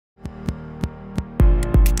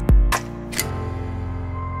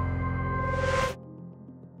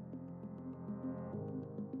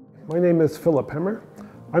My name is Philip Hemmer.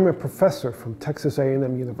 I'm a professor from Texas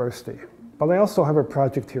A&M University, but I also have a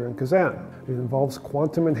project here in Kazan. It involves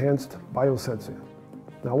quantum-enhanced biosensing.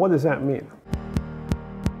 Now, what does that mean?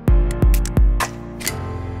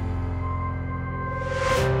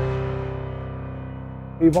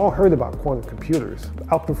 We've all heard about quantum computers,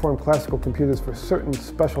 outperform classical computers for certain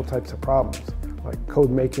special types of problems, like code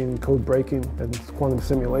making, code breaking, and quantum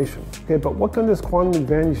simulation. Okay, but what can this quantum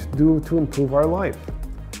advantage do to improve our life?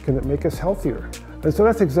 Can it make us healthier? And so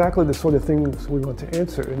that's exactly the sort of things we want to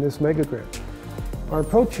answer in this mega grant. Our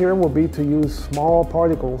approach here will be to use small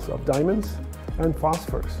particles of diamonds and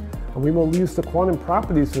phosphorus, and we will use the quantum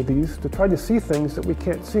properties of these to try to see things that we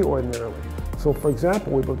can't see ordinarily. So for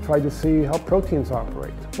example, we will try to see how proteins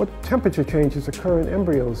operate, what temperature changes occur in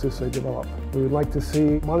embryos as they develop. We would like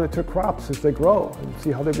to monitor crops as they grow and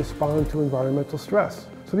see how they respond to environmental stress.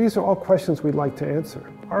 So these are all questions we'd like to answer.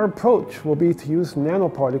 Our approach will be to use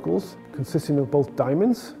nanoparticles consisting of both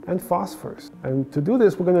diamonds and phosphorus. And to do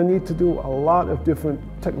this, we're going to need to do a lot of different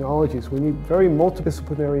technologies. We need a very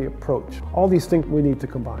multidisciplinary approach. All these things we need to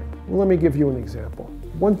combine. Well, let me give you an example.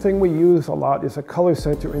 One thing we use a lot is a color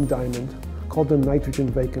center in diamond called the nitrogen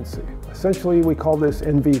vacancy. Essentially, we call this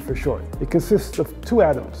NV for short. It consists of two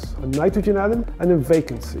atoms, a nitrogen atom and a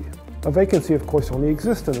vacancy. A vacancy, of course, only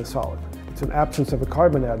exists in a solid. It's an absence of a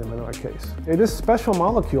carbon atom in our case. And this special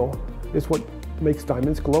molecule is what makes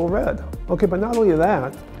diamonds glow red. Okay, but not only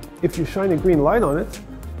that, if you shine a green light on it,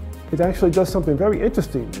 it actually does something very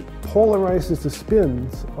interesting. It polarizes the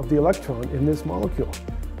spins of the electron in this molecule.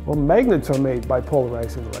 Well, magnets are made by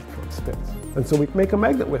polarizing electron spins, and so we make a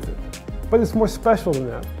magnet with it. But it's more special than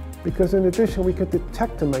that, because in addition, we can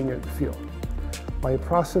detect a magnetic field by a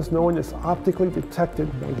process known as optically detected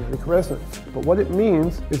magnetic resonance. But what it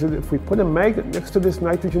means is that if we put a magnet next to this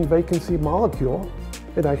nitrogen vacancy molecule,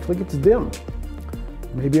 it actually gets dim.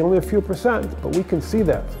 Maybe only a few percent, but we can see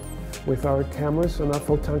that with our cameras and our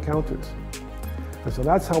photon counters. And so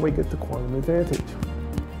that's how we get the quantum advantage.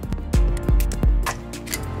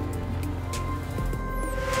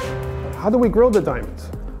 How do we grow the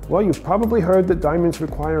diamonds? Well, you've probably heard that diamonds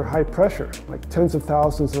require high pressure, like tens of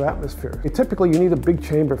thousands of atmosphere. Typically, you need a big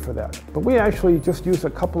chamber for that. But we actually just use a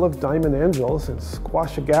couple of diamond anvils and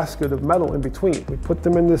squash a gasket of metal in between. We put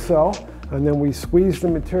them in the cell, and then we squeeze the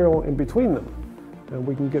material in between them. And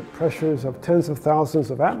we can get pressures of tens of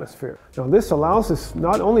thousands of atmosphere. Now, this allows us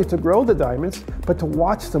not only to grow the diamonds, but to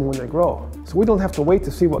watch them when they grow. So we don't have to wait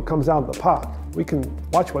to see what comes out of the pot. We can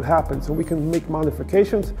watch what happens, and we can make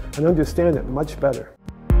modifications and understand it much better.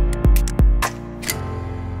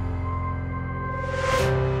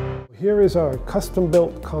 Here is our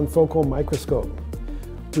custom-built confocal microscope.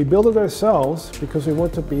 We build it ourselves because we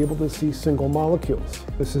want to be able to see single molecules.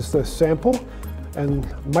 This is the sample and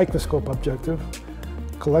microscope objective.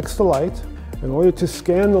 Collects the light. In order to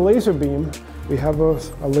scan the laser beam, we have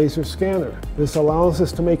a laser scanner. This allows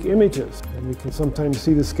us to make images, and we can sometimes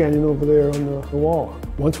see the scanning over there on the wall.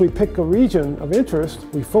 Once we pick a region of interest,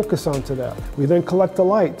 we focus onto that. We then collect the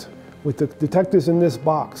light with the detectors in this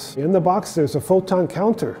box. In the box, there's a photon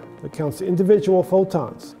counter that counts individual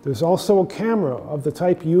photons. There's also a camera of the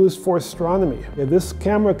type used for astronomy. This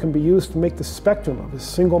camera can be used to make the spectrum of a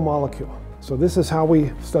single molecule. So this is how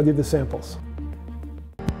we study the samples.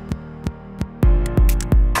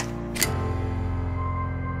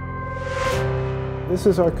 This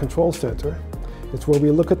is our control center. It's where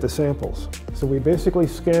we look at the samples. So we basically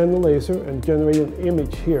scan the laser and generate an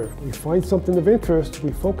image here. We find something of interest,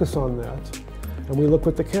 we focus on that, and we look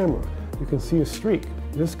with the camera. You can see a streak.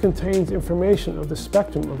 This contains information of the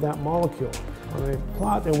spectrum of that molecule on a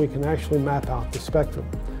plot, and we can actually map out the spectrum.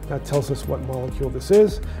 That tells us what molecule this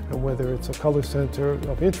is and whether it's a color center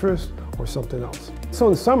of interest or something else. So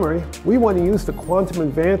in summary, we want to use the quantum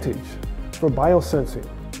advantage for biosensing.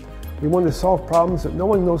 We want to solve problems that no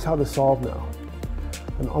one knows how to solve now.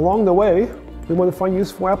 And along the way, we want to find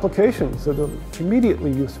useful applications that are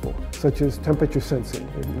immediately useful, such as temperature sensing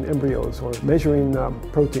in embryos or measuring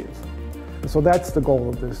proteins. And so that's the goal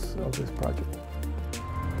of this project.